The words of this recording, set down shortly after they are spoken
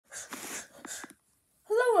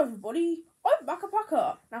Hello everybody, I'm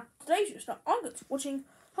Pakka. Now today's just I'm going to be watching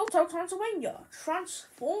Hotel Transylvania,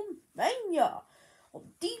 Transformania on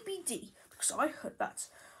DVD because I heard that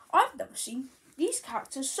I've never seen these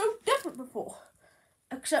characters so different before.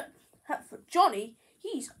 Except for Johnny,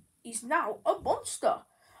 he's now a monster.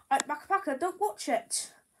 Pakka, don't watch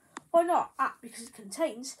it. Why not? Because it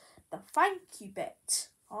contains the thank you bit.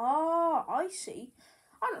 Ah, I see.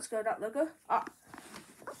 Let's go that logo. Oh.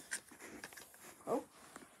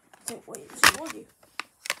 Wait, so are you?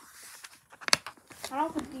 And I'll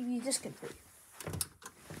put the DVD disc in for you.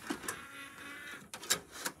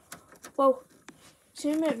 Well,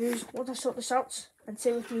 see me reviews once I sort this out and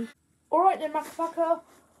stay with me. Alright then, Pakka.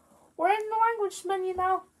 We're in the language menu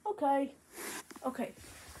now. Okay. Right.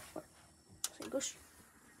 English.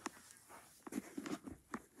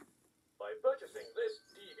 By purchasing this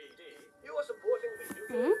DVD, you are supporting the UK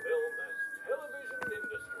film and television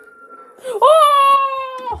industry. Oh!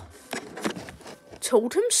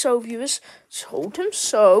 Told him so, viewers. Told him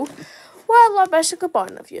so. Well, I best say goodbye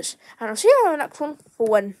now, viewers. And I'll see you in the next one for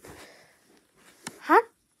when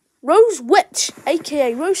Rose Witch,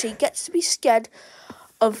 aka Rosie, gets to be scared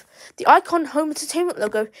of the Icon Home Entertainment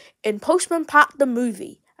logo in Postman Pat the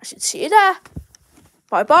movie. I should see you there.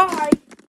 Bye-bye.